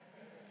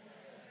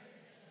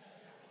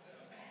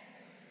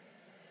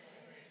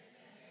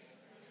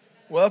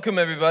Welcome,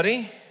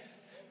 everybody,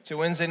 to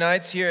Wednesday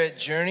nights here at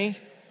Journey.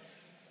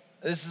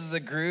 This is the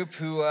group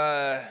who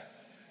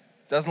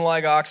doesn't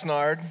like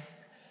Oxnard,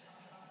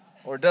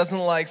 or doesn't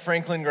like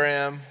Franklin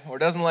Graham, or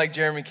doesn't like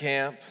Jeremy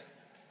Camp,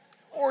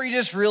 or you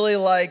just really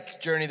like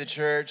Journey the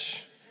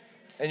Church,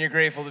 and you're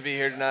grateful to be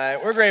here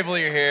tonight. We're grateful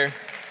you're here.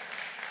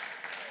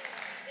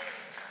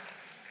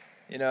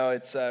 You know,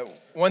 it's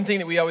one thing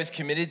that we always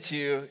committed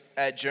to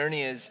at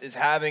Journey is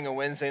having a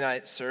Wednesday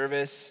night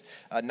service,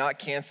 not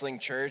canceling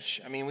church.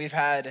 I mean, we've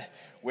had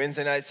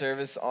Wednesday night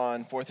service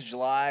on 4th of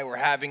July. We're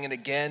having it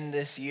again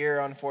this year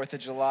on 4th of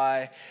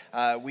July.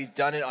 We've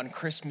done it on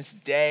Christmas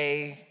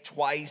Day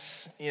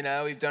twice. You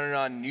know, we've done it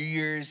on New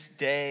Year's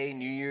Day,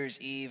 New Year's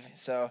Eve.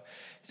 So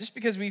just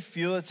because we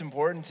feel it's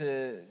important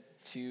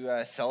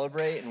to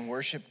celebrate and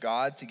worship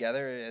God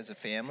together as a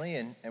family,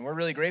 and we're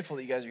really grateful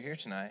that you guys are here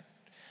tonight.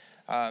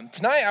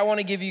 Tonight, I want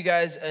to give you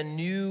guys a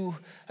new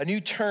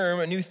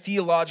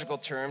theological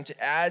term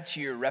to add to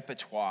your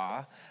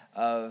repertoire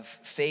of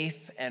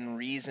faith and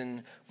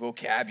reason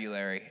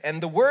vocabulary.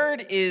 And the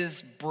word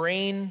is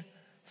brain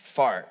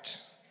fart.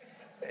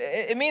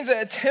 It means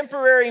a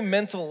temporary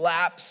mental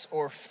lapse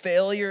or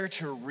failure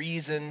to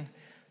reason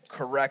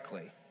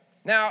correctly.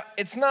 Now,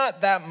 it's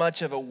not that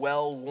much of a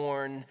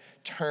well-worn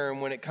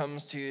term when it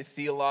comes to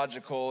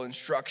theological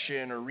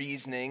instruction or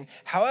reasoning.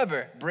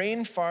 However,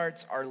 brain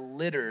farts are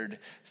littered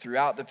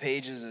throughout the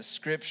pages of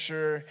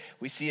Scripture.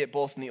 We see it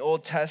both in the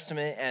Old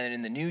Testament and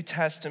in the New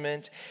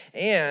Testament,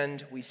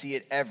 and we see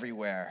it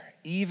everywhere,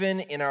 even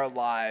in our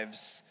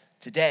lives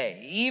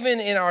today,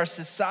 even in our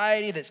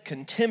society that's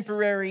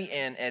contemporary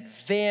and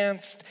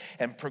advanced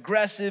and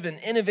progressive and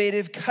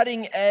innovative,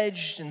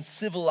 cutting-edge and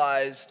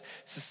civilized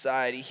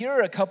society. Here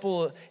are a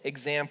couple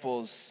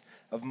examples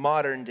of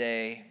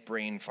modern-day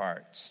brain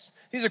farts.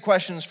 These are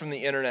questions from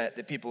the internet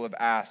that people have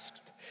asked.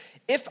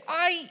 If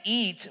I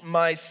eat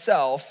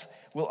myself,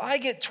 will I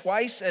get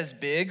twice as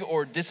big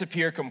or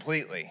disappear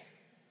completely?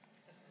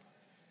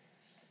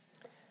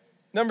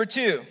 Number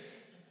 2.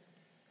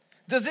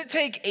 Does it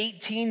take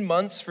 18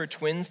 months for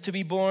twins to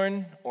be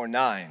born, or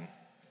 9?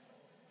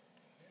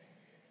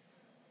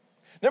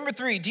 Number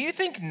 3, do you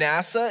think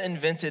NASA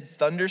invented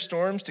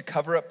thunderstorms to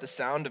cover up the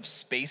sound of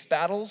space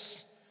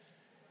battles?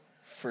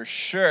 For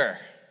sure.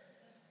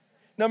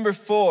 Number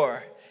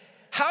 4,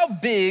 how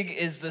big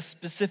is the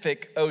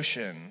Pacific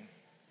Ocean?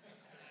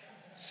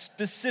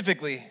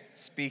 Specifically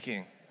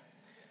speaking.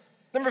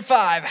 Number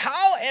 5,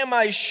 how am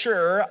I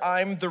sure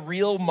I'm the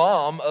real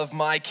mom of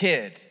my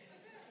kid?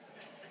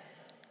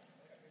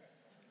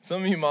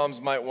 Some of you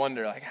moms might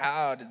wonder, like,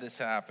 how did this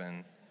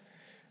happen?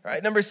 All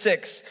right, number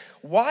 6,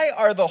 why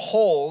are the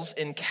holes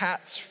in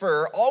cats'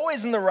 fur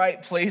always in the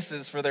right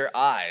places for their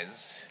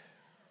eyes?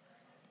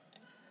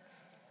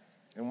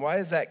 And why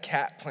is that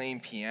cat playing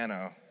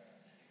piano?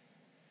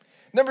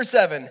 Number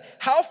 7,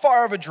 how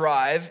far of a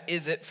drive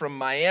is it from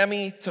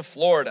Miami to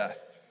Florida?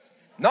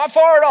 Not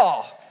far at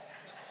all.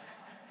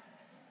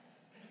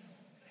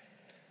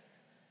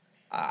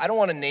 I don't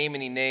want to name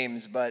any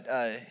names, but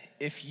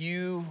if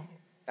you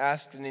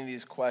asked any of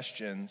these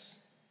questions,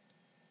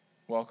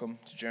 welcome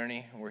to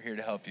Journey. We're here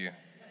to help you.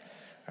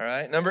 All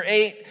right. Number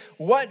 8,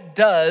 what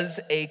does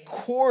a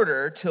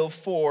quarter till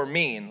 4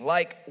 mean?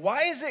 Like, why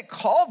is it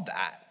called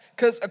that?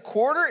 Because a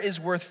quarter is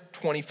worth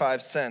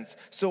 25 cents.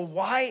 So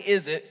why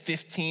is it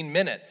 15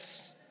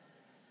 minutes?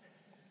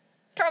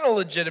 Kind of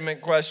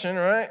legitimate question,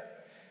 right?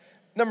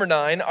 Number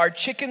 9, are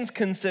chickens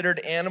considered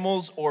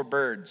animals or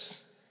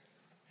birds?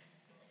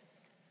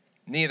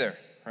 Neither,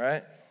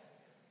 right?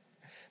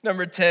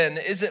 Number 10,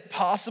 is it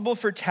possible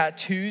for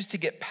tattoos to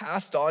get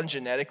passed on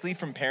genetically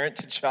from parent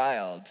to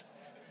child?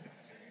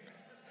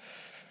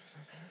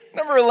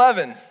 Number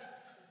 11,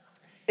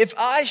 if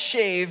I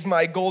shave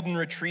my golden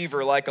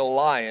retriever like a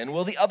lion,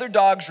 will the other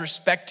dogs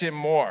respect him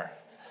more?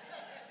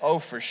 Oh,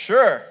 for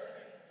sure.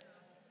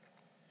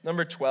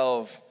 Number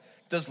 12,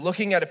 does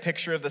looking at a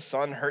picture of the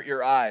sun hurt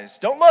your eyes?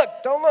 Don't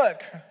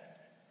look.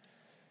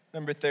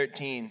 Number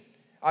 13,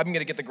 I'm going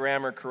to get the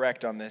grammar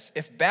correct on this.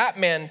 If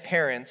Batman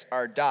parents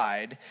are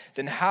died,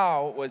 then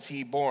how was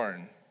he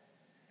born?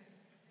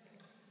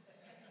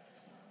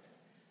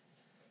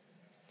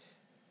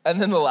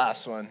 And then the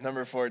last one,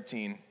 number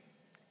 14.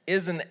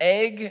 Is an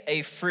egg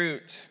a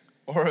fruit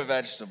or a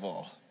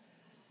vegetable?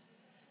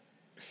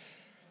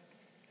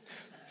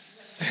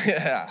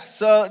 Yeah,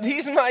 so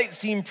these might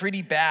seem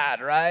pretty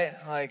bad,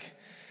 right?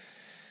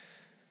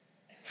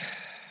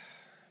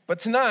 But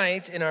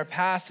tonight, in our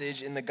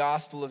passage in the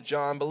Gospel of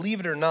John,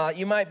 believe it or not,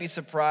 you might be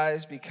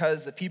surprised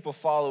because the people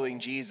following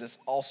Jesus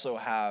also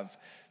have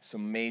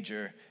some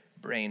major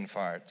brain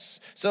farts.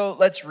 So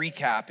let's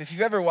recap. If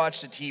you've ever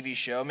watched a TV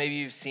show, maybe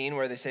you've seen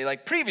where they say,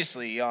 like,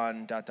 previously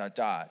on ...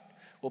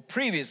 Well,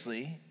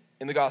 previously,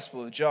 in the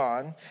Gospel of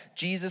John,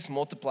 Jesus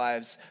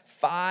multiplies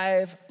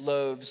 5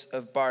 loaves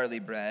of barley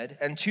bread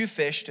and 2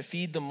 fish to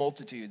feed the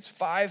multitudes,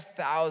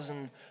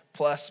 5,000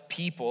 plus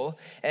people.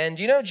 And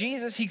you know,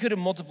 Jesus, he could have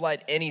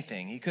multiplied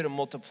anything. He could have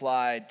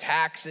multiplied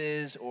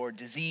taxes or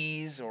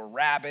disease or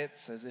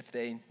rabbits, as if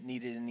they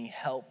needed any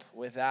help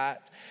with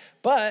that.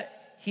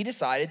 But he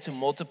decided to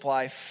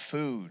multiply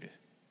food.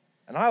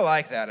 And I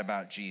like that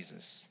about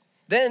Jesus.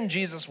 Then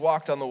Jesus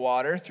walked on the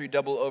water through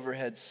double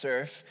overhead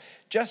surf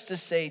just to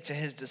say to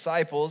his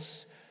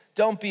disciples,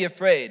 "Don't be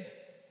afraid,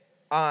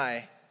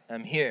 I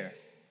am here."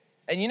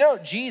 And you know,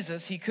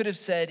 Jesus, he could have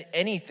said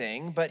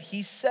anything, but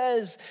he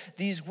says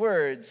these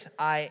words,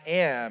 "I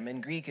am."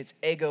 In Greek, it's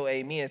ego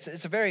eimi.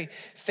 It's a very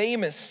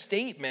famous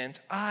statement,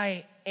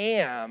 "I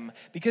am,"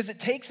 because it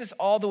takes us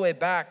all the way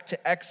back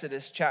to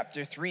Exodus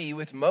chapter 3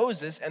 with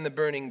Moses and the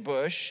burning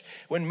bush.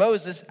 When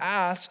Moses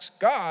asks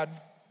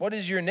God, "What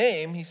is your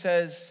name?" he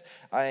says,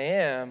 "I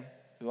am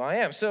who I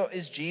am." So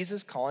is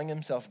Jesus calling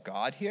himself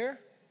God here?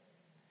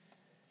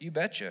 You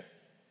betcha.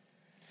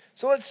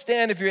 So let's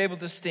stand if you're able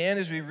to stand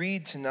as we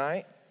read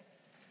tonight.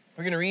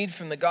 We're going to read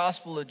from the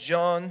Gospel of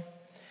John,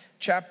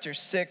 chapter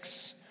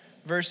 6,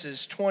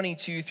 verses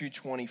 22 through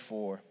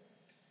 24.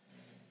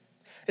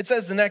 It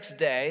says, "The next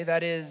day,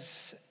 that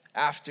is,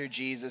 after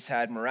Jesus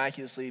had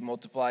miraculously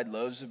multiplied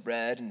loaves of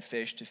bread and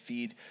fish to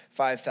feed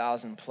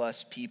 5,000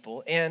 plus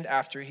people, and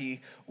after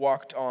he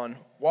walked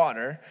on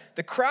water,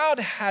 the crowd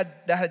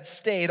that had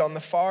stayed on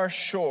the far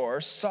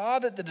shore saw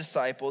that the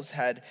disciples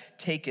had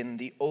taken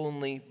the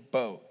only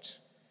boat.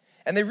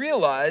 And they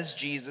realized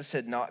Jesus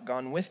had not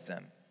gone with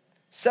them.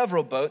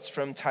 Several boats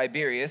from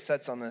Tiberias,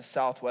 that's on the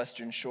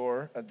southwestern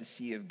shore of the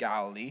Sea of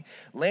Galilee,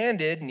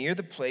 landed near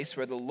the place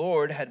where the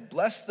Lord had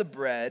blessed the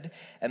bread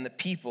and the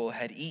people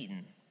had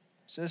eaten."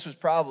 So this was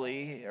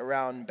probably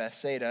around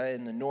Bethsaida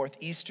in the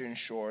northeastern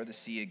shore of the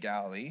Sea of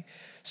Galilee.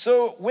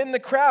 "So when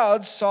the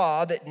crowd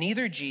saw that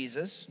neither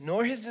Jesus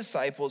nor his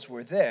disciples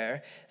were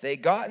there, they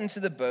got into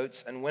the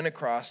boats and went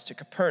across to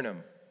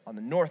Capernaum on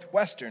the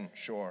northwestern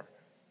shore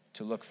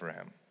to look for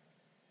him."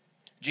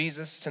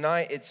 Jesus,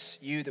 tonight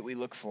it's you that we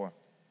look for.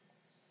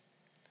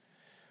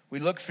 We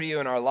look for you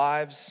in our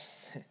lives.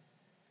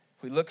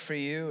 We look for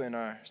you in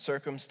our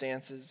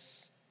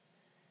circumstances,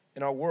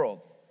 in our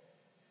world.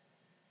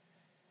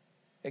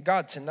 And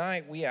God,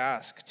 tonight we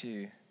ask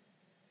to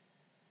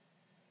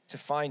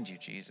find you,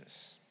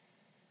 Jesus.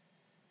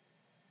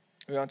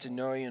 We want to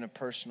know you in a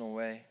personal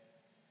way,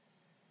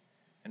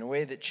 in a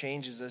way that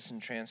changes us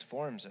and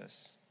transforms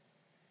us,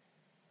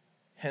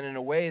 and in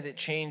a way that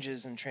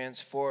changes and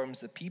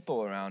transforms the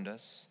people around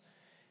us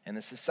and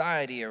the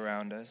society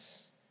around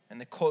us and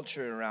the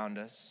culture around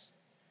us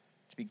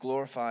to be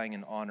glorifying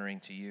and honoring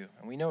to you.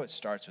 And we know it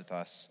starts with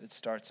us. It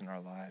starts in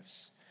our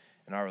lives,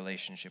 in our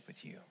relationship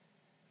with you.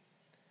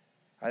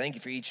 I thank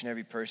you for each and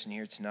every person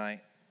here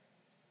tonight.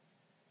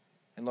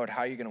 And Lord,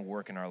 how you're going to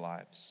work in our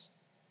lives.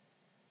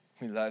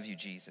 We love you,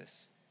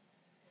 Jesus.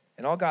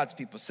 And all God's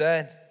people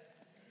said,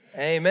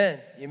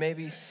 amen. You may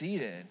be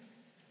seated.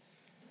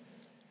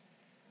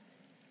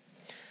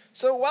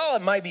 So while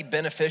it might be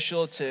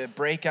beneficial to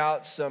break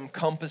out some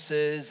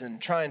compasses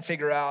and try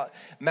and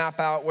map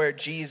out where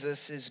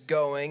Jesus is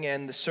going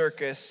and the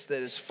circus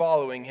that is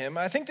following him,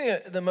 I think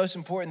the most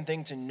important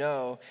thing to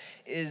know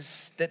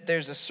is that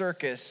there's a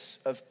circus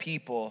of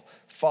people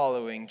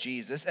following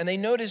Jesus. And they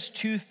notice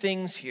two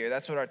things here.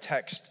 That's what our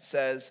text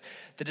says.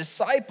 The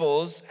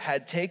disciples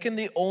had taken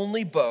the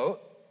only boat,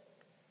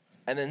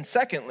 and then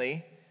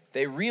secondly,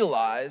 they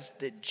realized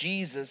that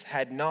Jesus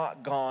had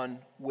not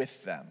gone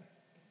with them.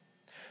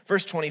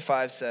 Verse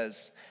 25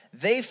 says,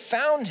 "They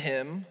found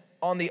him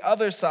on the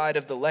other side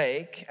of the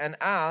lake and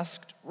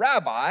asked,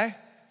 'Rabbi,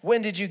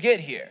 when did you get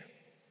here?'"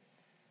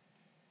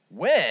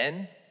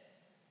 When?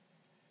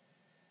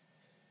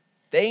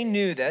 They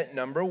knew that,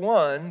 number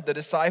one, the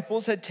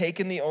disciples had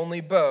taken the only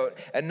boat,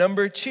 and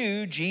number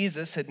two,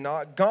 Jesus had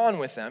not gone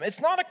with them. It's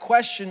not a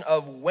question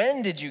of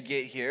when did you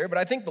get here, but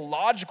I think the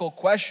logical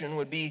question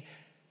would be,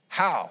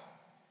 how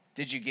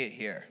did you get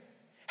here?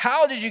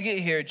 How did you get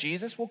here,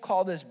 Jesus? We'll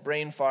call this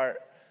brain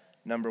fart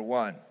number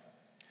one.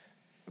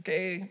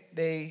 Okay,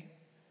 they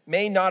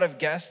may not have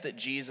guessed that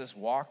Jesus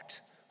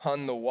walked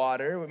on the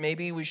water.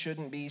 Maybe we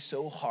shouldn't be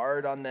so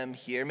hard on them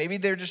here. Maybe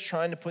they're just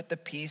trying to put the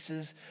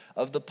pieces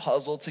of the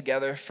puzzle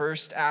together,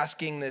 first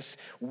asking this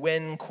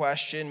when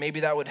question.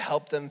 Maybe that would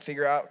help them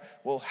figure out,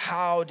 well,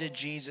 how did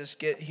Jesus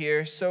get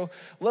here? So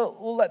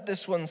we'll let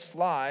this one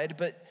slide,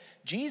 but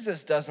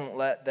Jesus doesn't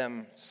let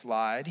them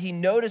slide. He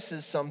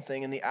notices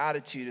something in the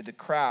attitude of the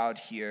crowd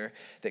here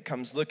that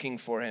comes looking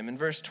for him. In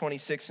verse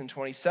 26 and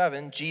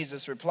 27,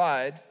 Jesus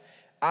replied,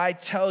 "I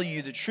tell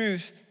you the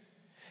truth.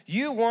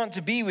 You want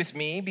to be with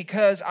me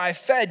because I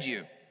fed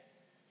you,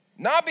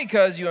 not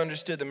because you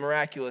understood the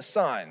miraculous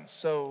signs."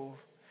 So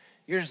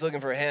you're just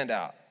looking for a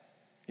handout.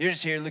 You're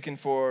just here looking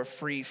for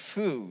free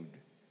food.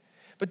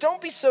 But don't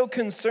be so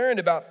concerned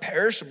about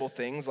perishable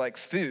things like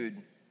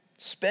food.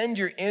 Spend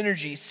your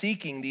energy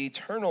seeking the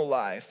eternal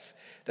life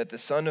that the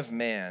Son of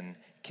Man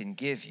can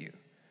give you.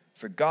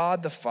 For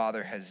God the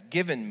Father has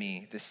given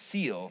me the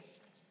seal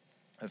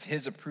of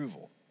his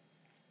approval.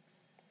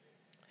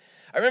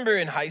 I remember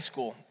in high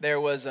school, there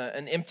was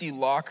an empty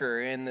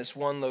locker in this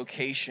one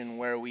location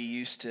where we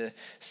used to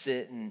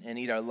sit and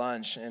eat our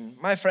lunch. And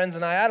my friends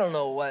and I don't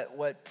know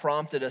what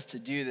prompted us to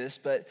do this,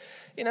 but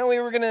we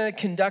were going to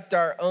conduct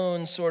our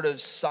own sort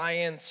of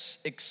science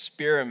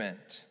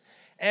experiment.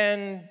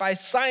 And by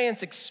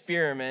science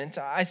experiment,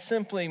 I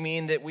simply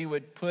mean that we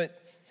would put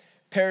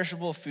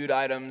perishable food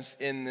items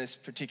in this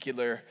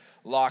particular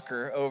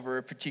locker over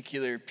a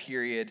particular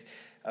period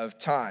of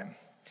time,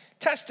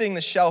 testing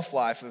the shelf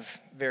life of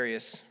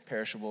various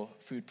perishable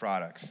food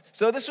products.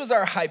 So this was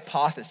our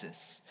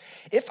hypothesis.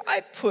 If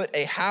I put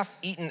a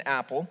half-eaten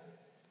apple,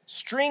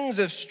 strings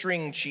of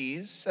string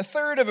cheese, a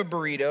third of a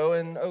burrito,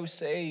 and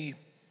say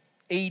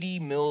 80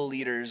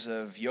 milliliters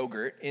of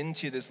yogurt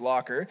into this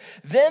locker,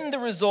 then the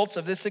results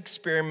of this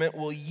experiment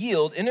will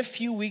yield, in a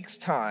few weeks'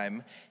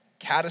 time,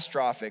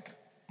 catastrophic,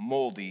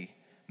 moldy,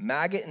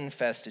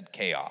 maggot-infested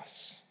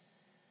chaos.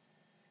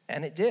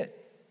 And it did.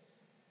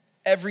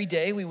 Every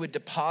day we would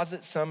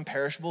deposit some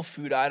perishable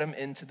food item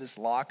into this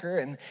locker,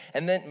 and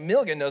then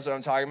Milligan knows what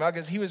I'm talking about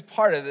because he was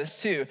part of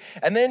this too.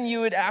 And then you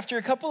would, after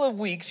a couple of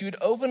weeks, you would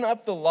open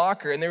up the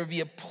locker and there would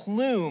be a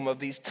plume of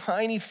these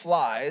tiny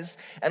flies,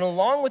 and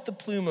along with the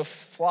plume of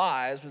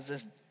flies was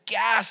this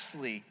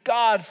ghastly,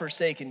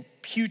 God-forsaken,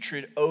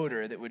 putrid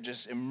odor that would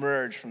just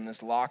emerge from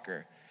this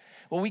locker.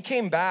 Well, we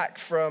came back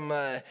from,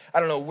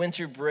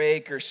 winter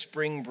break or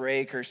spring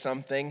break or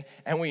something,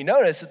 and we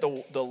noticed that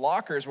the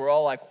lockers were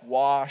all like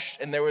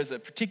washed, and there was a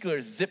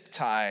particular zip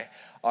tie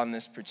on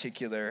this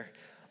particular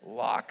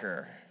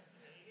locker.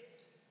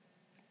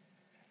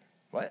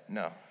 What?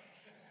 No.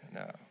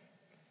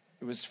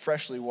 It was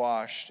freshly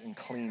washed and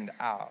cleaned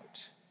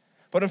out.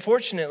 But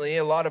unfortunately,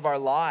 a lot of our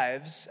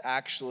lives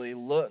actually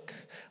look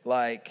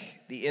like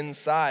the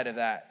inside of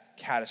that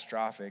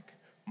catastrophic,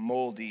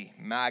 moldy,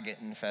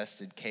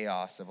 maggot-infested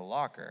chaos of a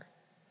locker.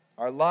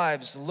 Our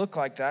lives look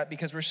like that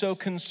because we're so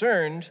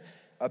concerned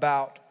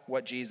about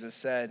what Jesus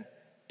said,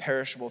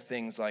 perishable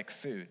things like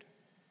food,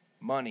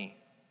 money,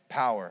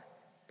 power,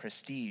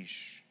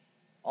 prestige.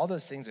 All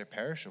those things are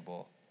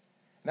perishable.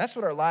 And that's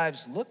what our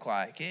lives look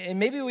like. And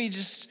maybe we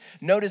just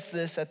notice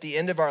this at the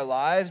end of our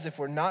lives if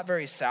we're not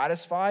very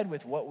satisfied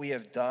with what we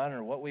have done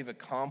or what we've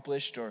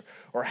accomplished or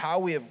how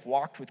we have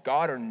walked with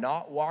God or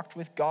not walked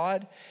with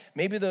God.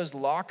 Maybe those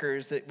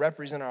lockers that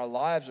represent our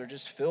lives are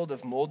just filled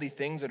of moldy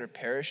things that are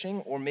perishing,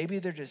 or maybe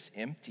they're just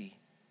empty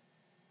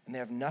and they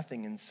have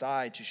nothing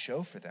inside to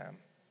show for them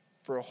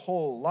for a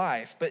whole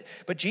life.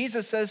 But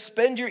Jesus says,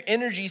 spend your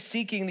energy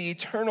seeking the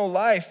eternal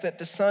life that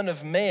the Son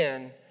of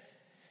Man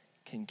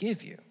can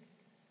give you.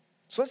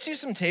 So let's do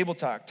some table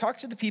talk. Talk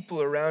to the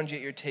people around you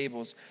at your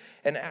tables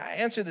and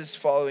answer this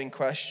following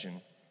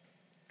question.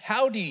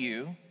 How do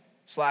you,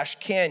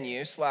 /can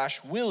you,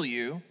 /will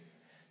you,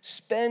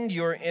 spend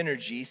your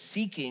energy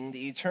seeking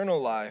the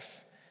eternal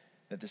life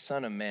that the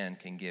Son of Man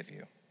can give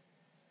you?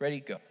 Ready,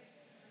 go.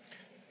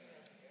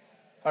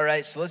 All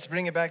right, so let's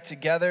bring it back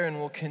together and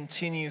we'll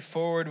continue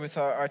forward with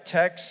our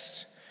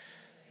text.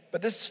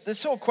 But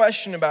this whole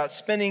question about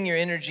spending your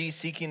energy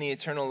seeking the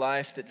eternal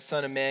life that the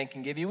Son of Man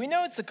can give you, we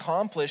know it's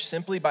accomplished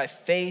simply by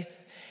faith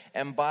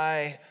and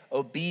by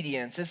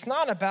obedience. It's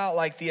not about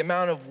like the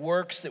amount of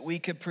works that we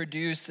could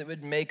produce that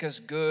would make us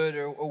good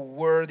or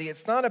worthy.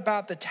 It's not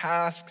about the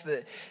tasks,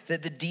 that the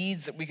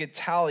deeds that we could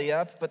tally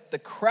up, but the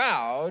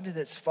crowd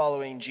that's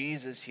following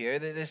Jesus here,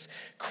 this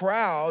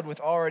crowd with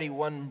already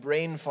one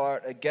brain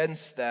fart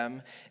against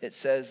them, it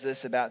says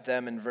this about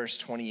them in verse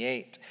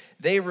 28.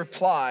 They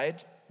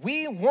replied,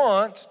 "We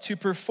want to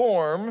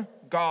perform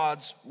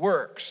God's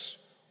works.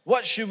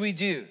 What should we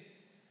do?"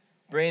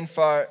 Brain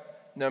fart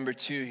number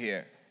 2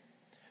 here.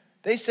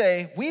 They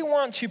say, we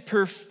want to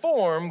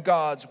perform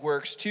God's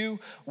works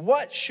too.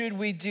 What should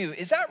we do?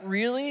 Is that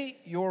really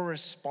your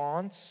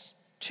response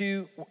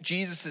to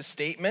Jesus'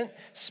 statement?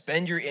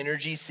 Spend your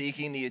energy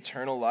seeking the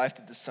eternal life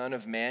that the Son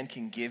of Man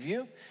can give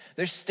you.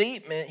 Their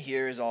statement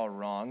here is all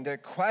wrong. Their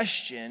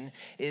question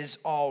is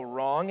all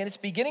wrong. And it's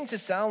beginning to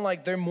sound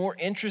like they're more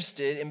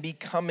interested in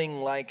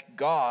becoming like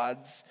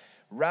gods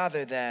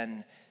rather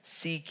than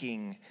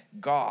seeking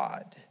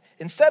God.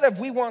 Instead of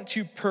we want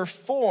to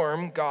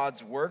perform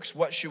God's works,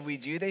 what should we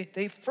do?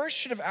 They first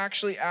should have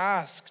actually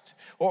asked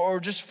or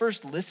just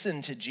first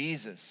listened to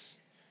Jesus.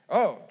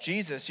 Oh,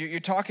 Jesus, you're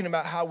talking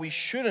about how we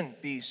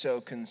shouldn't be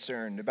so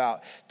concerned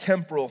about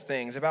temporal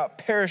things, about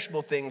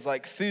perishable things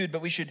like food,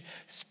 but we should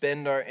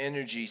spend our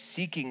energy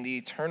seeking the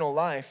eternal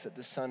life that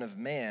the Son of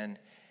Man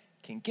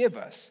can give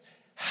us.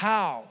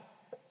 How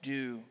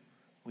do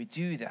we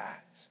do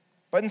that?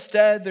 But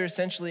instead, they're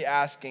essentially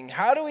asking,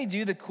 how do we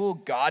do the cool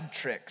God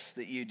tricks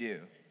that you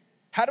do?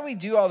 How do we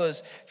do all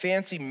those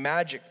fancy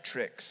magic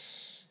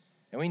tricks?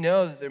 And we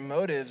know that their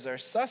motives are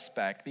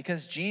suspect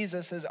because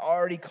Jesus has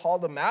already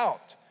called them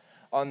out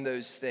on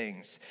those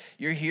things.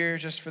 You're here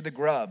just for the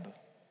grub,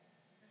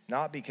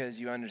 not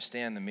because you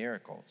understand the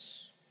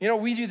miracles. You know,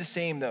 we do the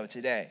same though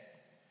today.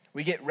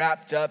 We get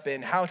wrapped up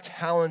in how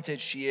talented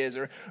she is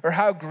or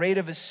how great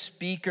of a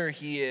speaker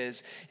he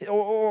is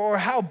or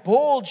how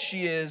bold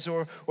she is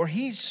or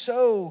he's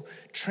so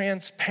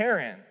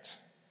transparent.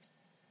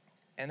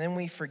 And then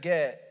we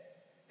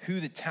forget who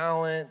the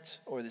talent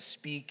or the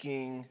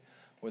speaking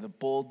or the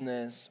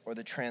boldness or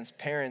the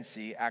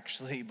transparency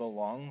actually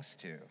belongs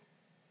to.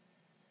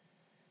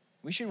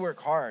 We should work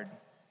hard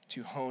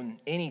to hone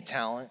any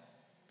talent,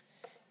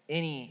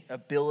 any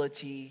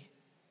ability,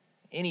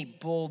 any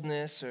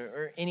boldness,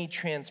 or any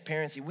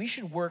transparency. We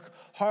should work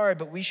hard,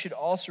 but we should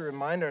also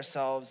remind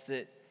ourselves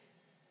that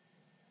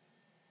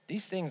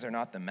these things are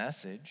not the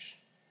message.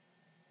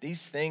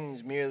 These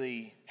things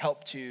merely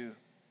help to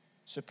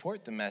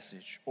support the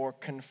message or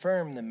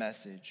confirm the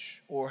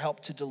message or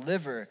help to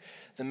deliver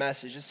the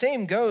message. The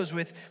same goes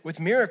with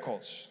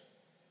miracles,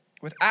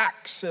 with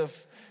acts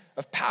of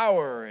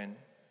power and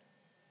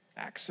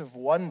acts of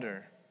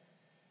wonder.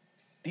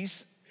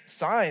 These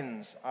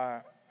signs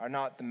are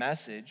not the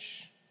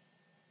message,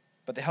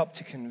 but they help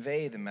to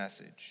convey the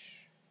message.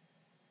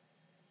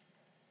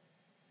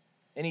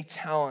 Any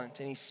talent,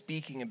 any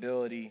speaking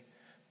ability,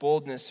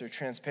 boldness or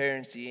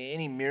transparency,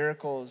 any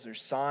miracles or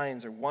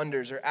signs or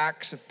wonders or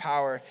acts of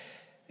power,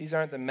 these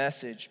aren't the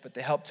message, but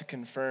they help to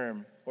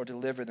confirm or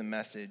deliver the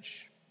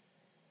message.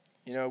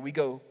 You know, we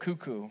go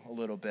cuckoo a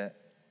little bit.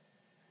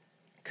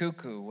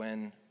 Cuckoo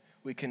when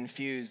we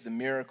confuse the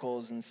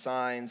miracles and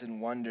signs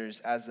and wonders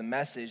as the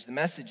message. The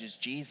message is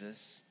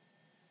Jesus.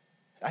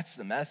 That's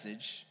the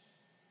message.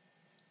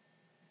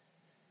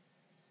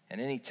 And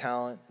any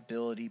talent,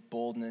 ability,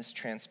 boldness,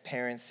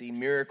 transparency,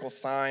 miracle,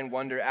 sign,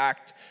 wonder,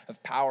 act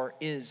of power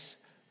is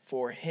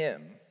for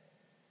him.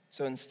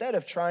 So instead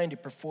of trying to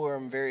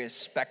perform various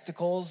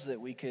spectacles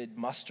that we could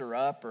muster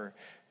up or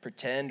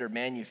pretend or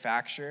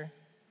manufacture,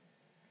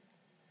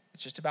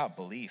 it's just about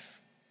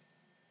belief.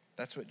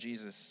 That's what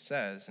Jesus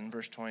says in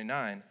verse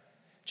 29.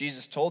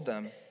 Jesus told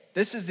them,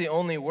 this is the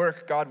only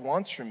work God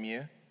wants from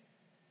you.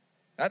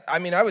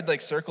 I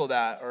would circle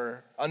that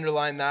or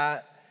underline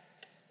that,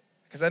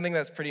 because I think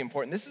that's pretty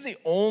important. This is the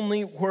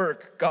only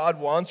work God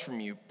wants from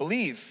you.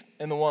 Believe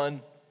in the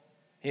one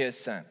he has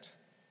sent.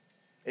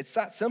 It's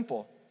that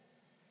simple.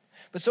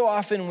 But so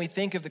often we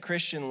think of the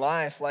Christian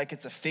life like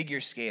it's a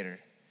figure skater.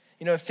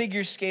 You know, a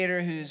figure skater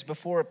who's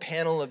before a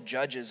panel of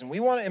judges, and we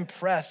want to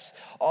impress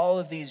all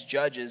of these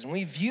judges. And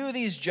we view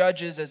these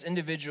judges as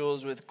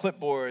individuals with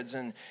clipboards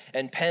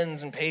and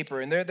pens and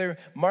paper, and they're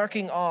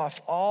marking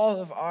off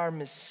all of our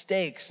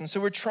mistakes. And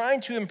so we're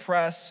trying to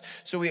impress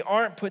so we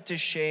aren't put to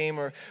shame,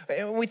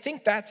 and we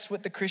think that's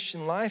what the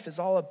Christian life is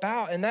all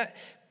about. And that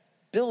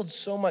builds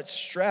so much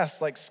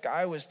stress, like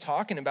Sky was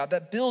talking about.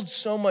 That builds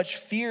so much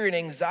fear and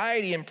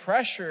anxiety and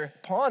pressure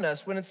upon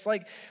us when it's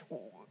like,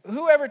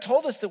 whoever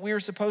told us that we were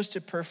supposed to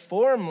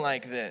perform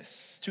like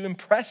this, to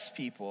impress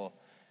people?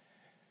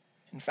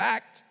 In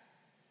fact,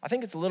 I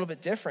think it's a little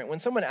bit different. When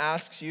someone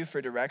asks you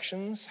for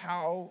directions,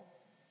 how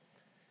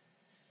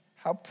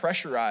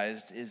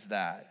pressurized is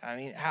that? I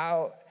mean,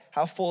 how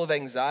full of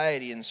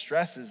anxiety and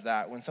stress is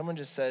that when someone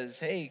just says,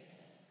 hey,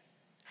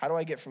 how do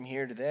I get from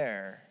here to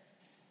there?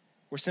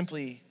 We're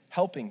simply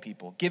helping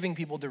people, giving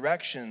people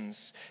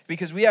directions,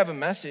 because we have a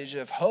message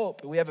of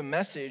hope. We have a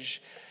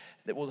message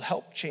that will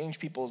help change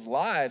people's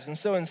lives. And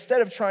so instead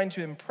of trying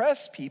to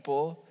impress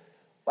people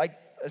like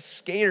a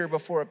skater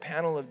before a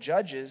panel of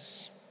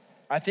judges,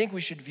 I think we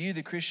should view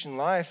the Christian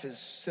life as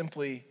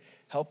simply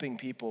helping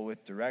people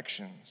with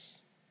directions.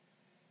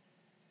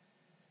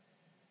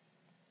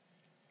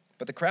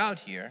 But the crowd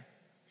here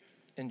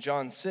in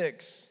John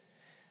 6,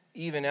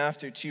 even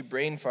after 2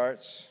 brain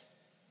farts,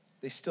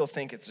 they still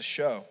think it's a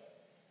show.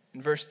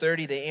 In verse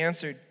 30, they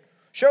answered,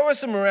 "Show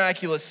us a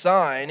miraculous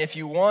sign if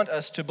you want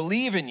us to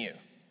believe in you.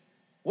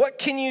 What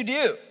can you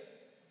do?"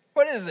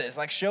 What is this,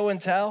 like show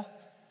and tell?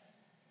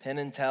 Penn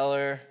and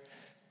Teller,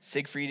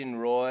 Siegfried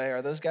and Roy,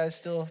 are those guys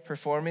still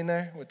performing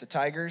there with the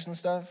tigers and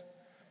stuff?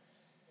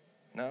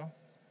 No?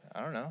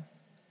 I don't know.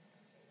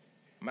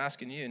 I'm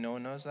asking you, no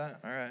one knows that?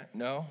 All right,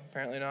 no,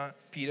 apparently not.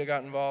 PETA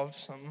got involved,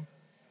 something.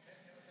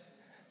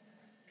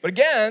 But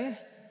again,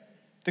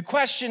 the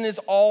question is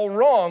all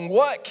wrong.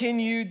 What can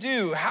you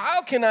do?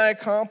 How can I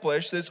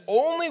accomplish this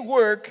only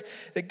work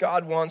that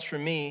God wants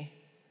from me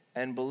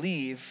and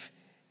believe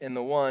in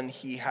the one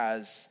he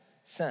has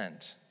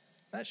sent?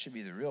 That should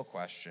be the real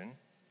question.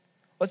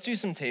 Let's do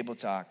some table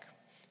talk.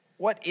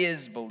 What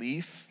is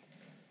belief?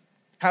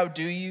 How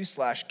do you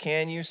 /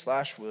 can you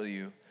 / will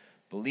you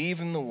believe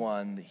in the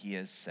one that he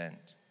has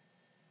sent?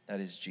 That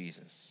is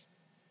Jesus.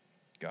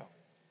 Go.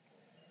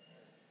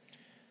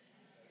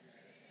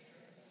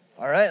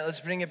 All right, let's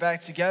bring it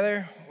back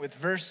together with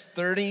verse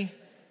 30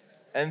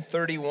 and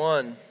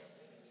 31.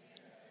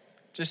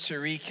 Just to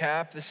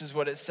recap, this is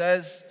what it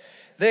says.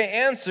 They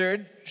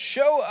answered,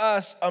 "Show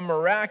us a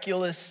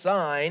miraculous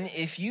sign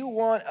if you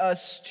want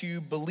us to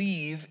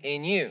believe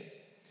in you.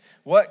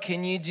 What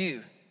can you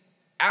do?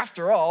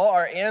 After all,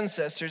 our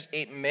ancestors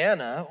ate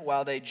manna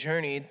while they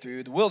journeyed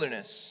through the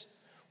wilderness."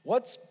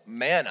 What's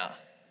manna?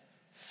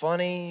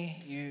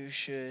 Funny you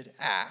should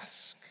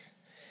ask.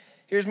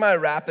 Here's my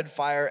rapid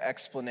fire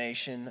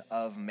explanation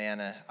of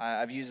manna.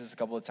 I've used this a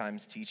couple of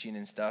times teaching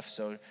and stuff,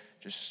 so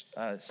just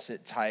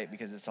sit tight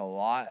because it's a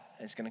lot.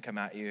 It's going to come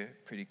at you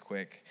pretty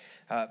quick.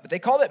 But they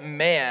called it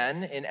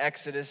man in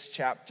Exodus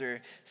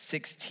chapter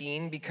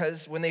 16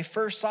 because when they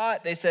first saw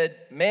it, they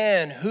said,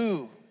 "Man,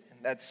 who?"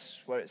 And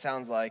that's what it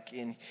sounds like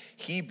in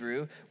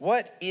Hebrew.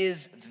 What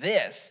is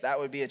this? That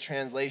would be a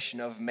translation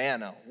of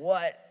manna.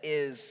 What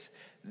is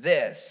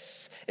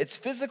this. Its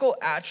physical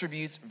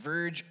attributes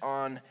verge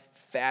on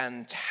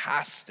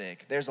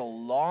fantastic. There's a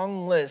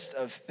long list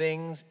of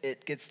things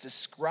it gets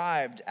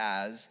described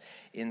as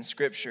in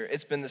Scripture.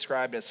 It's been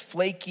described as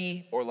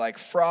flaky or like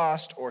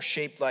frost or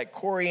shaped like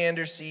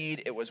coriander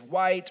seed. It was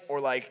white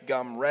or like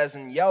gum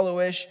resin,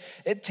 yellowish.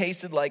 It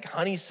tasted like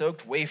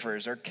honey-soaked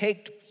wafers or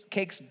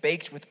cakes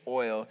baked with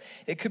oil.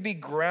 It could be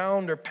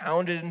ground or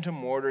pounded into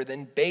mortar,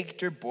 then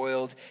baked or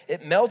boiled.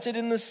 It melted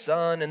in the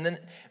sun, and then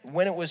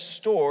when it was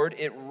stored,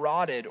 it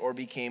rotted or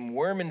became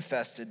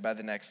worm-infested by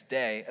the next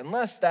day,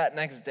 unless that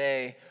next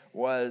day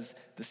was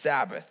the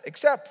Sabbath,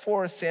 except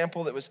for a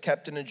sample that was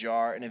kept in a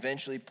jar and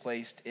eventually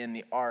placed in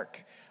the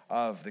Ark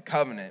of the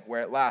Covenant,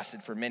 where it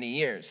lasted for many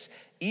years.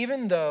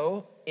 Even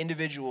though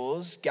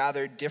individuals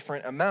gathered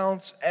different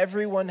amounts,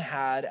 everyone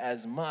had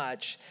as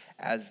much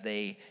as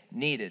they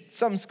needed.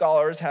 Some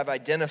scholars have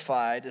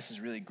identified, this is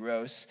really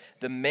gross,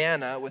 the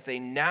manna with a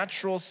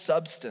natural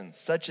substance,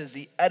 such as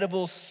the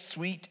edible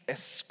sweet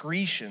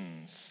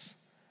excretions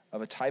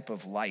of a type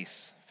of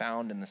lice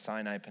found in the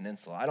Sinai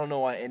Peninsula. I don't know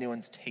why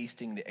anyone's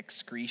tasting the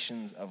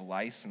excretions of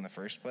lice in the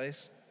first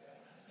place.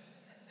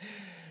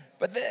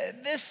 But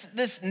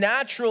this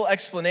natural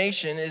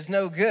explanation is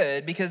no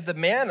good because the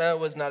manna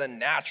was not a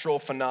natural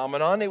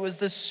phenomenon. It was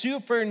the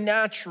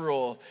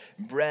supernatural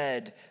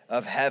bread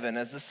of heaven.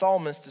 As the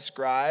psalmist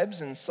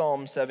describes in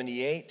Psalm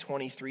 78,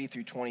 23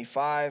 through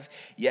 25,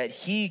 yet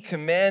he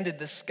commanded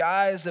the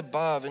skies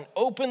above and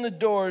opened the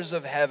doors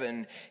of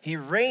heaven. He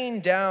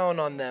rained down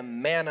on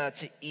them manna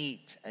to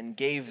eat and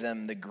gave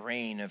them the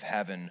grain of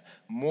heaven.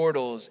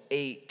 Mortals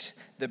ate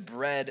the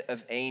bread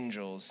of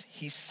angels.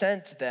 He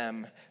sent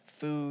them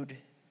food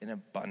in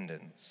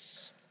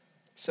abundance.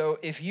 So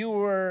if you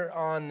were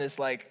on this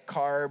like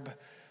carb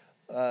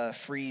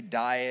free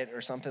diet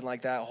or something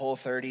like that,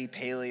 Whole30,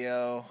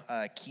 paleo,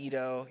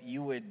 keto,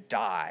 you would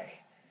die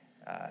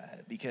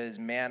because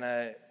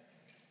manna,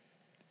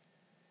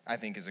 I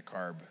think, is a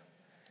carb.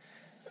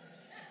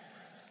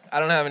 I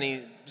don't have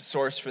any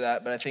source for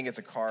that, but I think it's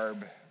a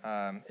carb.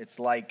 It's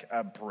like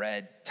a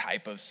bread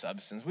type of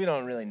substance. We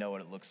don't really know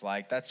what it looks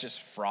like. That's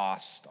just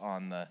frost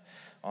on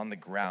the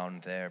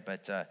ground there.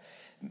 But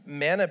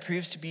manna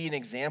proves to be an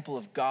example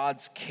of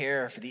God's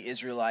care for the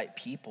Israelite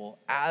people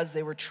as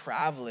they were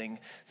traveling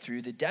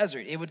through the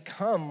desert. It would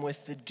come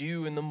with the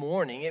dew in the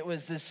morning. It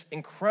was this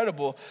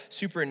incredible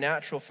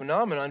supernatural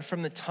phenomenon.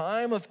 From the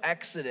time of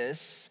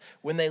Exodus,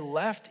 when they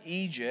left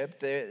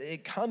Egypt,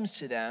 it comes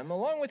to them,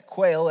 along with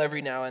quail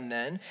every now and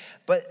then,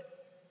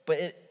 but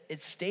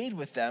it stayed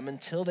with them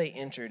until they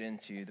entered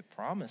into the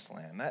promised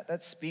land.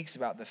 That speaks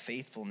about the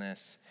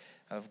faithfulness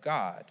of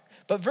God.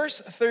 But verse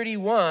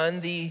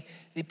 31, the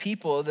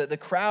people, the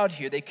crowd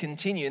here, they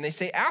continue and they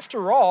say,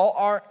 after all,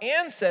 our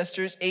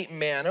ancestors ate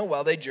manna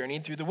while they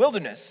journeyed through the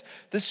wilderness.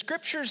 The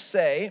scriptures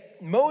say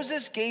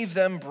Moses gave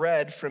them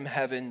bread from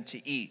heaven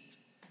to eat.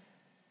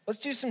 Let's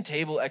do some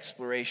table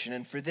exploration,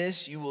 and for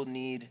this you will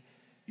need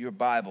your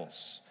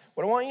Bibles.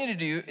 What I want you to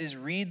do is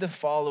read the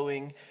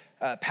following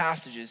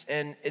passages,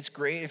 and it's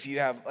great if you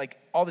have, like,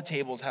 all the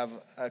tables have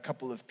a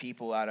couple of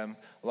people at them,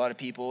 a lot of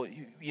people.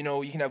 You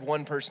can have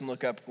one person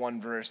look up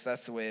one verse.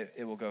 That's the way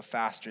it will go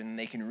faster, and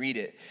they can read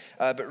it.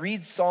 But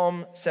read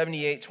Psalm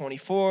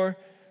 78:24,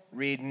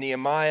 read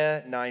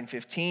Nehemiah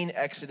 9:15,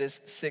 Exodus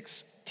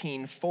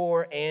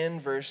 16:4,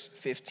 and verse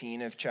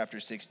 15 of chapter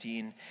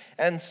 16,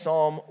 and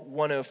Psalm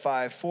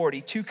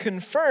 105:40 to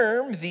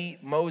confirm the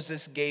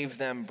Moses gave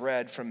them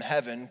bread from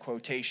heaven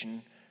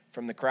quotation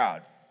from the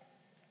crowd.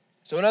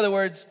 So in other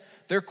words,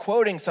 they're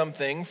quoting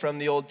something from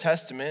the Old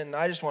Testament, and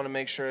I just want to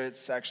make sure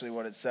it's actually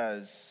what it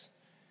says.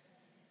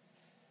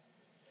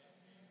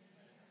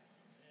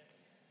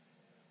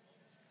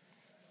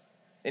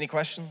 Any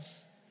questions?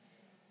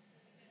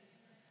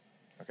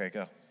 Okay,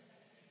 go.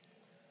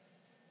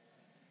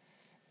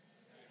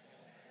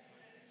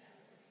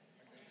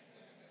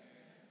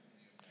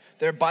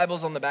 There are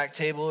Bibles on the back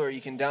table, or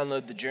you can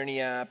download the Journey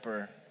app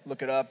or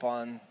look it up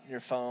on your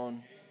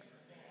phone.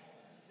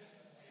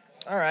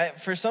 All right,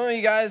 for some of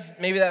you guys,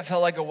 maybe that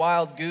felt like a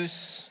wild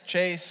goose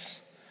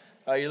chase.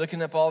 You're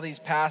looking up all these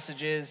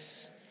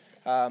passages,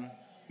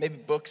 maybe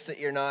books that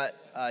you're not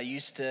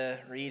used to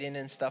reading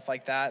and stuff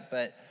like that.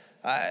 But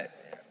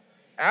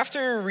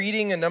after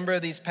reading a number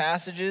of these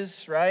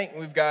passages, right,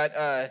 we've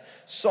got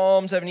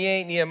Psalm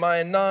 78,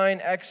 Nehemiah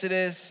 9,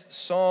 Exodus,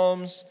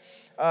 Psalms.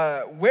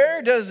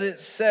 Where does it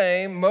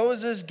say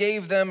Moses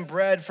gave them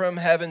bread from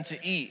heaven to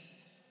eat?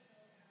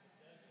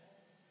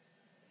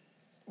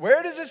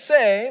 Where does it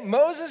say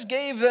Moses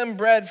gave them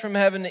bread from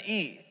heaven to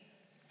eat?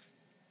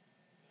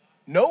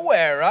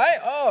 Nowhere, right?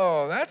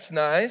 Oh, that's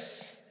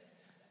nice.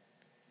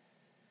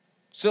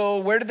 So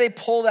where did they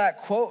pull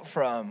that quote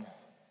from?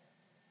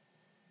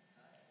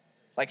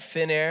 Like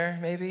thin air,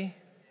 maybe?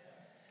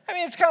 I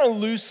mean, it's kind of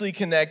loosely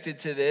connected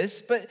to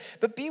this, but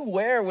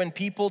beware when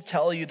people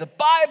tell you the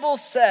Bible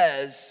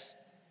says ...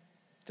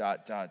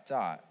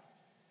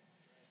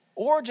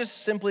 Or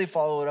just simply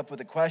follow it up with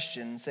a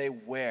question and say,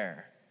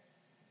 where?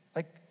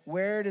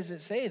 Where does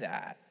it say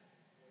that?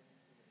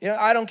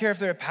 I don't care if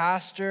they're a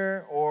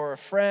pastor or a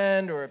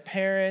friend or a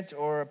parent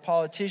or a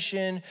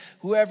politician,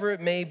 whoever it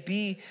may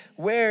be.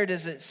 Where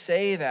does it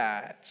say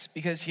that?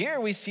 Because here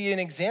we see an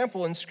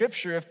example in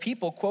Scripture of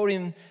people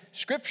quoting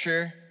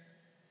Scripture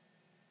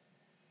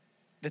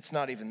that's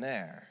not even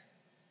there.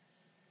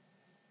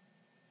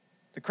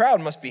 The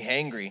crowd must be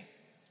hangry,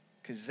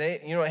 because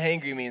you know what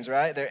hangry means,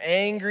 right? They're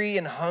angry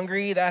and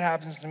hungry. That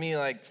happens to me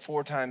like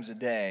 4 times a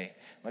day.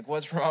 Like,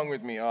 what's wrong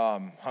with me? Oh,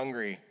 I'm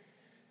hungry.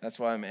 That's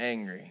why I'm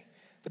angry.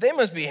 But they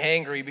must be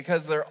hangry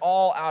because they're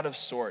all out of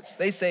sorts.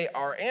 They say,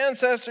 our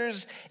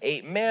ancestors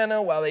ate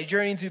manna while they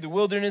journeyed through the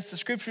wilderness. The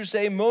scriptures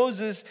say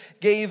Moses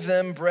gave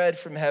them bread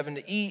from heaven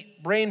to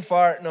eat. Brain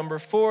fart number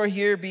 4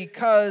 here,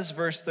 because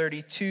verse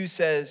 32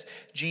 says,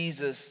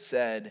 Jesus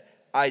said,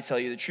 I tell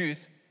you the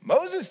truth,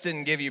 Moses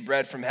didn't give you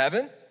bread from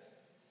heaven.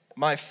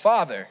 My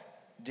Father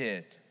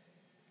did.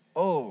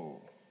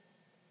 Oh.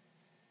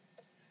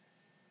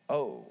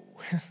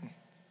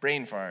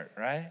 Brain fart,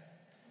 right?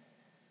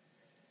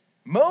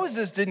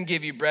 Moses didn't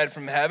give you bread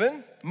from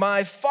heaven.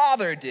 My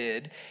Father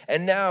did.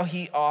 And now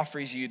he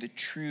offers you the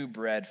true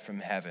bread from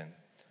heaven.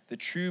 The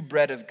true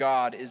bread of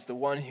God is the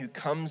one who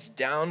comes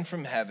down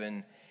from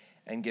heaven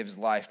and gives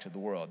life to the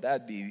world.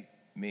 That'd be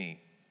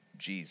me,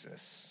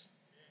 Jesus.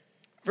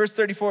 Verse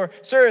 34,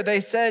 sir, they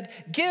said,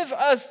 give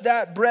us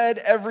that bread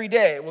every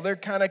day. Well, they're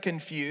kind of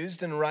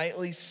confused, and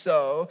rightly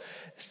so.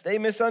 They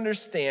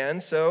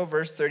misunderstand. So,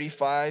 verse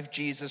 35,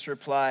 Jesus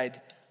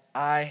replied,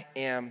 I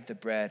am the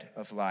bread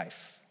of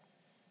life.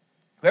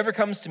 Whoever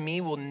comes to me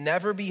will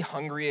never be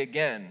hungry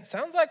again.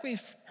 Sounds like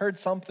we've heard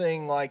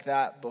something like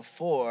that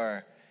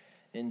before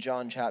in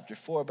John chapter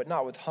 4, but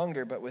not with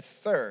hunger, but with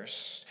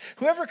thirst.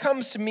 Whoever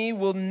comes to me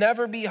will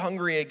never be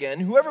hungry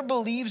again. Whoever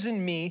believes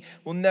in me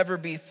will never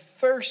be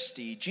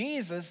thirsty.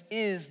 Jesus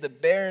is the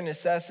bare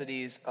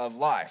necessities of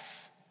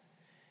life.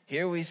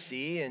 Here we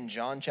see in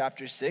John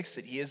chapter 6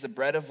 that he is the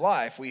bread of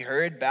life. We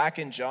heard back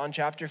in John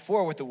chapter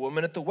 4 with the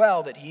woman at the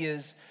well that he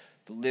is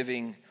the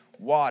living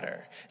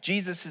water.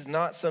 Jesus is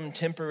not some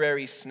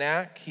temporary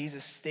snack. He's a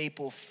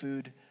staple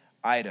food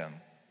item,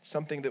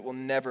 something that will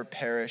never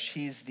perish.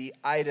 He's the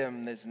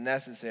item that's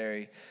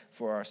necessary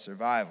for our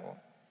survival.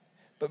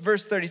 But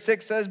verse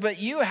 36 says, but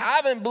you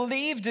haven't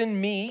believed in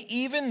me,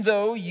 even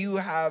though you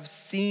have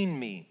seen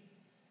me.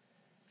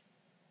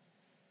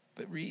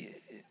 But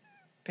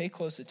pay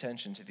close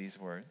attention to these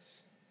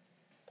words.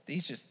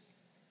 These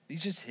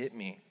just hit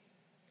me.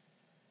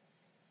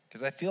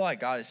 Because I feel like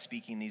God is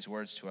speaking these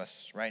words to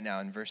us right now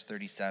in verse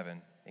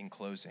 37 in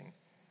closing.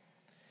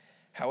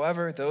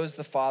 However, those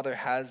the Father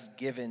has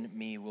given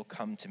me will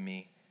come to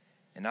me,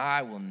 and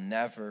I will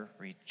never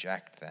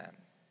reject them.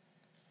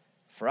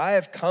 For I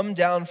have come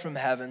down from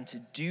heaven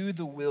to do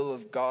the will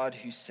of God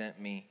who sent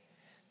me,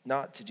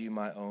 not to do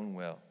my own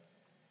will.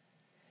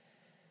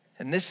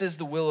 And this is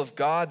the will of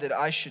God, that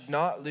I should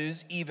not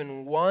lose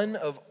even one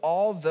of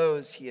all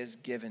those he has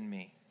given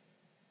me,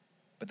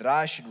 but that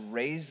I should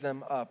raise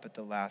them up at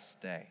the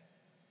last day.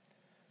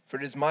 For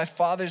it is my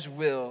Father's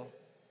will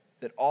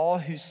that all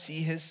who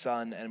see his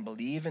Son and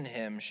believe in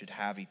him should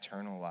have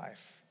eternal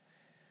life.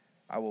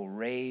 I will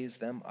raise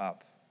them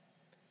up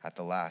at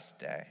the last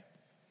day.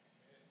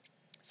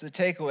 So the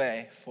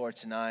takeaway for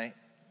tonight,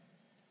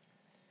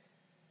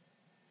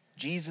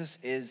 Jesus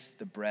is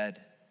the bread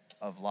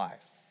of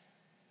life.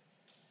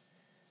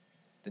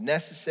 The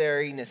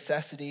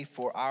necessity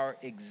for our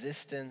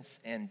existence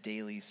and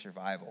daily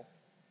survival.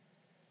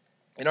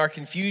 In our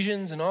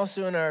confusions and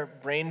also in our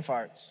brain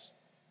farts,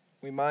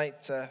 we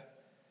might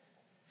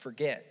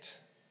forget,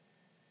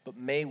 but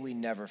may we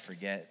never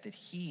forget that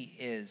he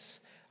is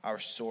our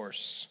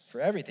source for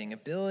everything,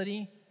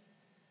 ability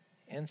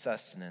and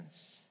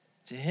sustenance.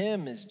 To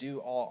him is due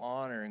all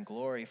honor and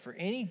glory for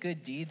any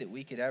good deed that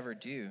we could ever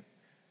do.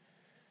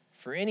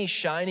 For any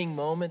shining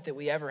moment that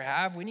we ever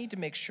have, we need to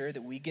make sure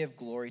that we give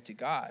glory to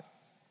God.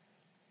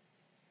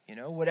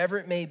 Whatever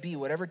it may be,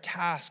 whatever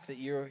task that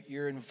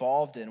you're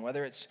involved in,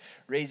 whether it's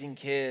raising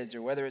kids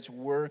or whether it's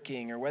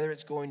working or whether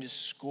it's going to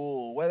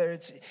school, whether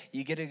it's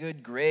you get a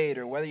good grade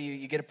or whether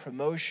you get a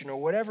promotion or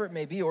whatever it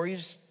may be, or you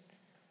just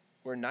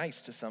were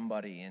nice to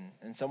somebody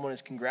and someone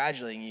is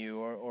congratulating you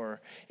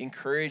or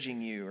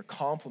encouraging you or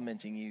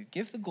complimenting you,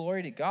 give the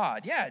glory to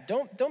God. Yeah,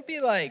 don't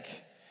be like,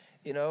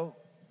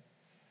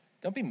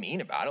 don't be mean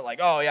about it.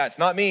 Like, oh yeah, it's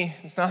not me,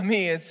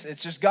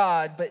 it's just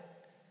God.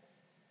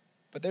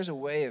 But there's a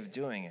way of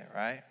doing it,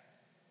 right?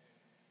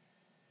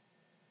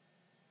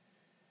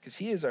 Because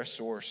he is our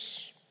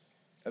source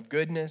of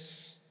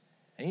goodness,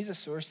 and he's a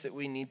source that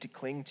we need to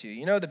cling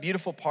to. The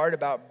beautiful part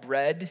about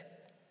bread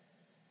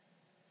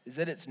is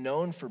that it's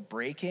known for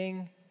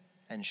breaking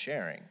and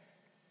sharing.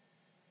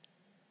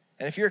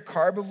 And if you're a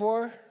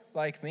carbivore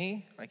like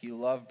me, like you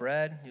love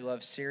bread, you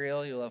love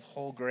cereal, you love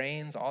whole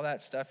grains, all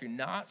that stuff you're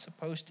not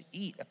supposed to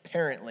eat,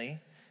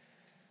 apparently.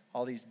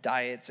 All these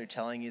diets are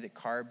telling you that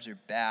carbs are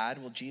bad.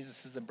 Well,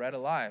 Jesus is the bread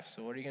of life,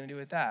 so what are you going to do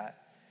with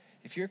that?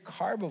 If you're a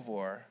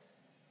carbivore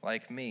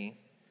like me,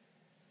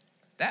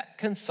 that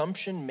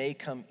consumption may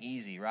come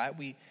easy, right?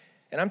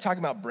 And I'm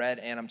talking about bread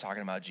and I'm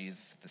talking about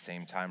Jesus at the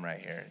same time right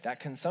here. That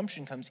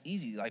consumption comes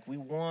easy. Like, we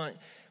want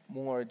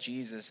more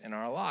Jesus in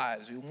our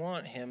lives. We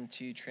want him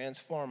to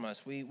transform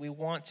us. We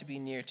want to be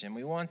near to him.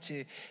 We want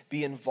to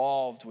be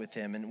involved with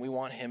him, and we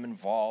want him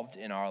involved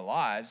in our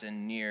lives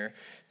and near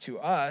to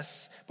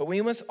us. But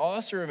we must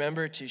also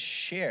remember to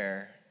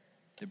share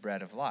the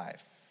bread of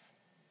life,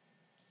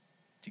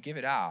 to give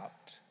it out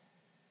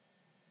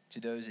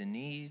to those in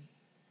need,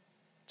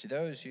 to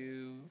those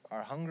who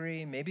are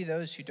hungry, maybe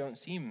those who don't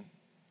seem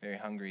very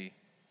hungry.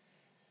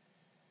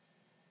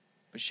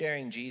 But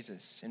sharing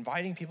Jesus,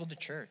 inviting people to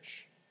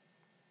church.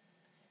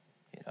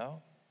 You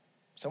know,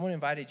 someone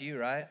invited you,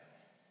 right?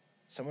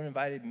 Someone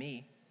invited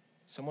me.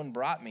 Someone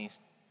brought me.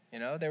 You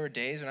know, there were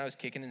days when I was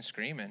kicking and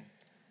screaming.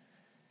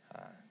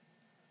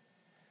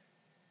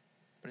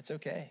 But it's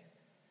okay,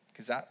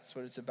 because that's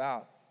what it's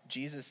about.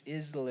 Jesus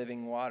is the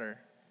living water.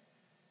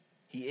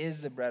 He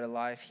is the bread of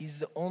life. He's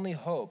the only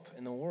hope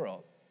in the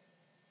world.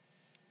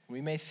 We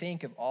may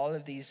think of all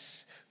of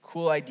these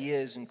cool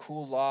ideas and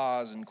cool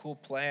laws and cool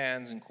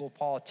plans and cool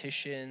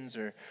politicians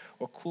or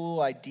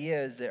cool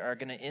ideas that are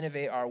going to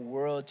innovate our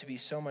world to be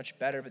so much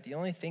better, but the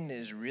only thing that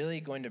is really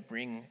going to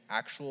bring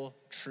actual,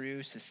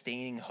 true,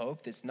 sustaining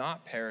hope that's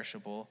not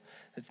perishable,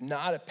 that's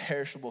not a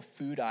perishable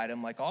food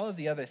item like all of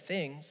the other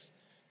things,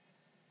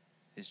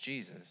 is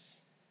Jesus.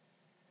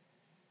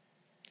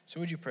 So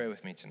would you pray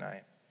with me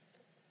tonight?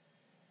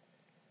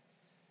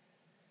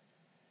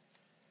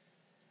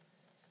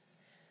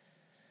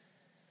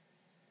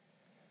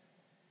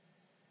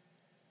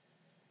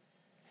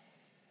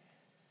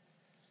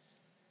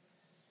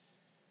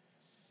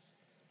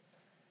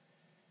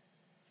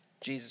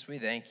 Jesus, we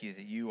thank you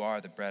that you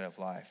are the bread of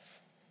life,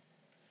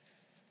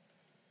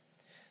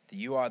 that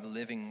you are the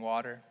living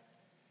water,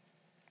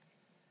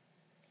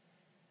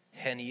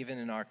 and even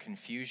in our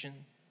confusion,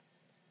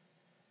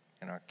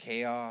 in our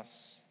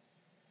chaos,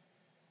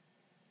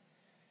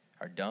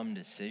 our dumb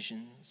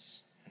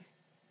decisions,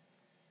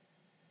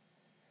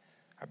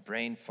 our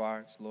brain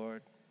farts,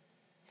 Lord,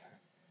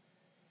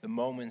 the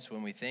moments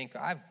when we think,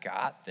 I've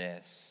got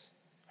this,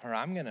 or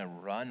I'm going to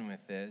run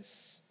with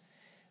this,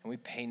 and we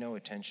pay no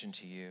attention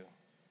to you.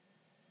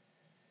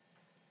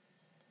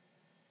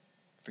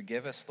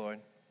 Forgive us, Lord.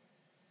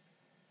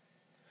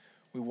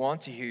 We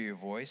want to hear your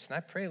voice, and I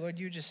pray, Lord,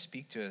 you just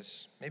speak to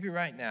us, maybe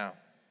right now,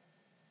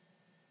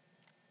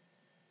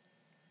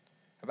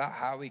 about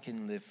how we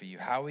can live for you,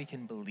 how we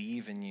can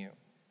believe in you.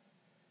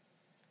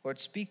 Lord,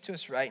 speak to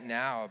us right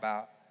now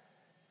about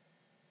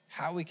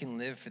how we can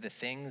live for the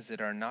things that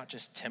are not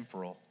just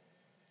temporal,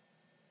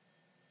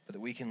 but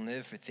that we can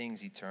live for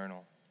things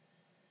eternal.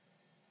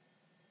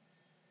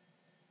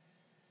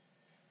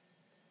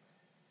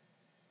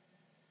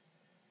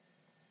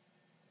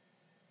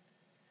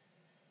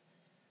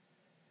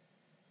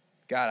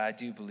 God, I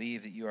do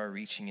believe that you are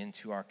reaching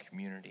into our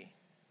community,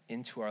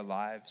 into our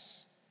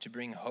lives, to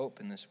bring hope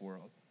in this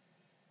world.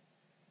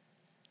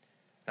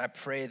 And I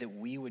pray that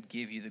we would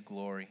give you the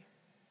glory,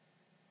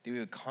 that we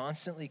would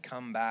constantly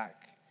come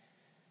back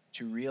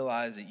to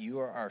realize that you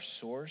are our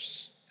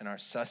source and our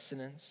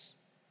sustenance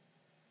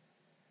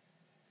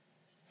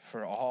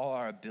for all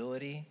our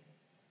ability.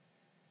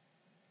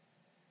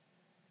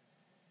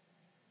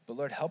 But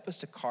Lord, help us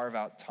to carve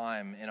out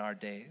time in our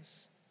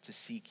days to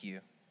seek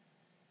you,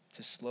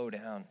 to slow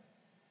down,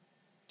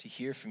 to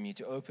hear from you,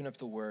 to open up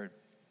the word,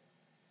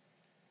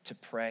 to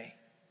pray,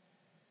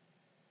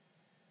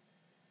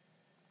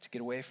 to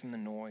get away from the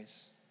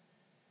noise.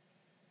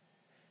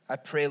 I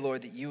pray,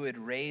 Lord, that you would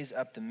raise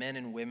up the men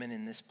and women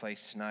in this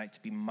place tonight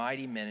to be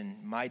mighty men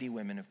and mighty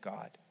women of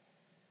God.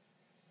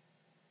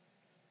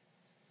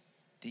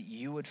 That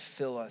you would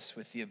fill us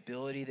with the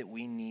ability that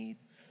we need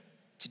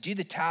to do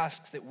the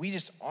tasks that we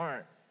just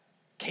aren't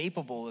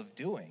capable of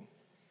doing,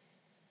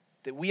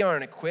 that we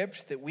aren't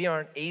equipped, that we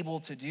aren't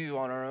able to do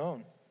on our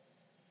own.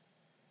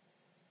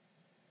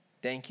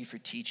 Thank you for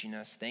teaching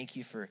us. Thank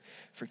you for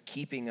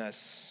keeping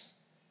us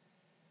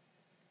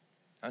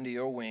under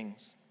your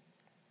wings.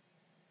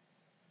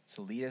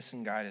 So lead us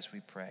and guide us,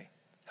 we pray.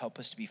 Help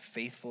us to be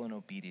faithful and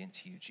obedient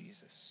to you,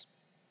 Jesus.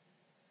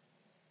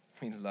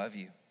 We love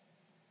you.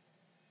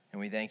 And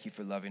we thank you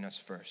for loving us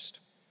first.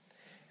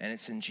 And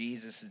it's in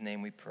Jesus'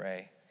 name we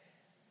pray.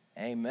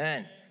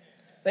 Amen.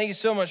 Thank you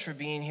so much for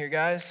being here,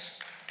 guys.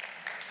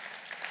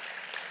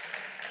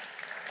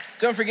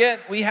 Don't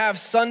forget, we have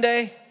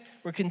Sunday.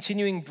 We're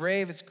continuing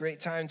Brave. It's a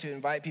great time to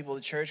invite people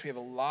to church. We have a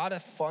lot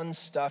of fun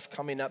stuff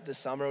coming up this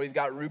summer. We've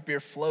got root beer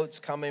floats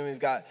coming. We've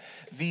got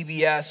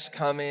VBS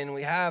coming.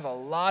 We have a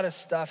lot of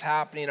stuff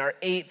happening. Our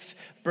 8th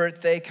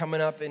birthday coming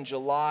up in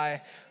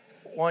July.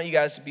 I want you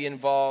guys to be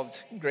involved.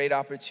 Great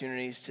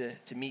opportunities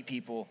to meet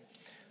people.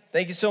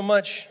 Thank you so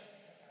much.